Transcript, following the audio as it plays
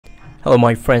Hello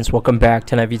my friends, welcome back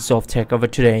to another video of Tech. Over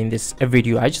today in this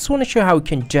video I just want to show how you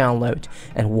can download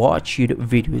and watch YouTube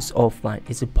videos offline.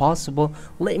 Is it possible?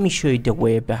 Let me show you the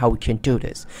way about how we can do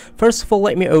this. First of all,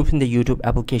 let me open the YouTube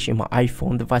application in my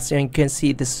iPhone device, and you can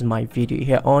see this is my video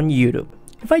here on YouTube.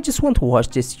 If I just want to watch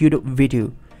this YouTube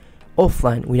video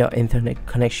offline without internet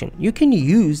connection, you can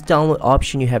use download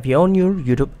option you have here on your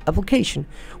YouTube application.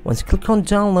 Once you click on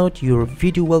download, your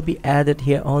video will be added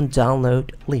here on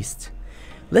download list.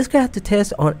 Let's go ahead to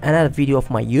test on another video of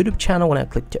my YouTube channel. When I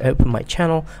click to open my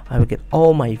channel, I will get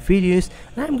all my videos,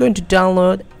 and I'm going to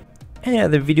download any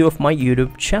other video of my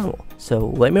YouTube channel. So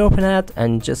let me open that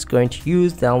and just going to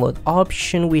use download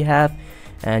option we have,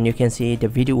 and you can see the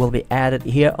video will be added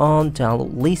here on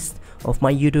download list of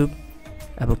my YouTube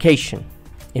application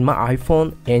in my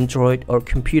iPhone, Android or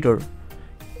computer.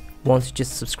 Once you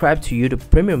just subscribe to YouTube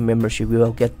Premium membership, you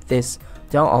will get this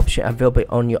download option available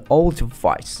on your all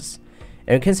devices.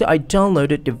 And you can see I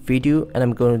downloaded the video, and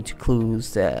I'm going to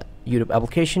close the YouTube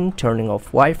application, turning off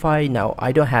Wi-Fi. Now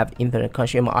I don't have internet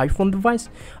connection in my iPhone device.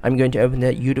 I'm going to open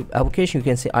the YouTube application. You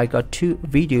can see I got two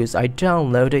videos I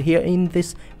downloaded here in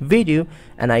this video,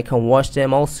 and I can watch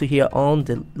them also here on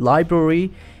the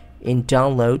library in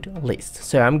download list.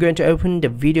 So I'm going to open the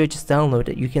video just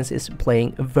downloaded. You can see it's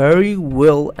playing very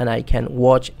well, and I can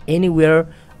watch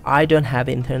anywhere I don't have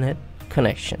internet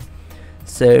connection.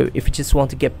 So if you just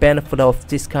want to get benefit of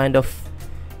this kind of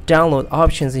download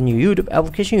options in your YouTube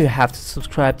application, you have to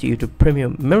subscribe to YouTube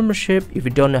Premium membership. If you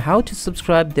don't know how to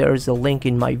subscribe, there is a link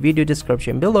in my video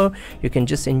description below. You can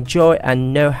just enjoy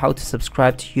and know how to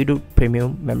subscribe to YouTube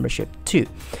Premium membership too.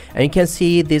 And you can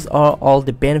see these are all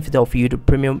the benefits of YouTube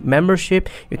Premium membership.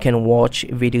 You can watch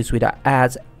videos without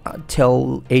ads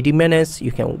till 80 minutes.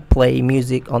 You can play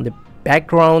music on the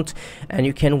background, and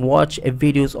you can watch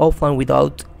videos offline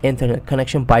without internet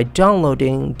connection by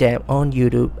downloading them on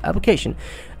YouTube application.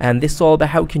 And this is all about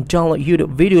how you can download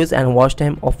YouTube videos and watch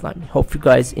them offline. Hope you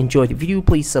guys enjoyed the video.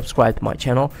 Please subscribe to my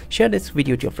channel, share this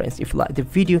video to your friends. If you like the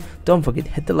video, don't forget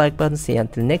to hit the like button. See you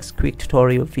until next quick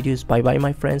tutorial videos. Bye bye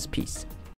my friends, peace.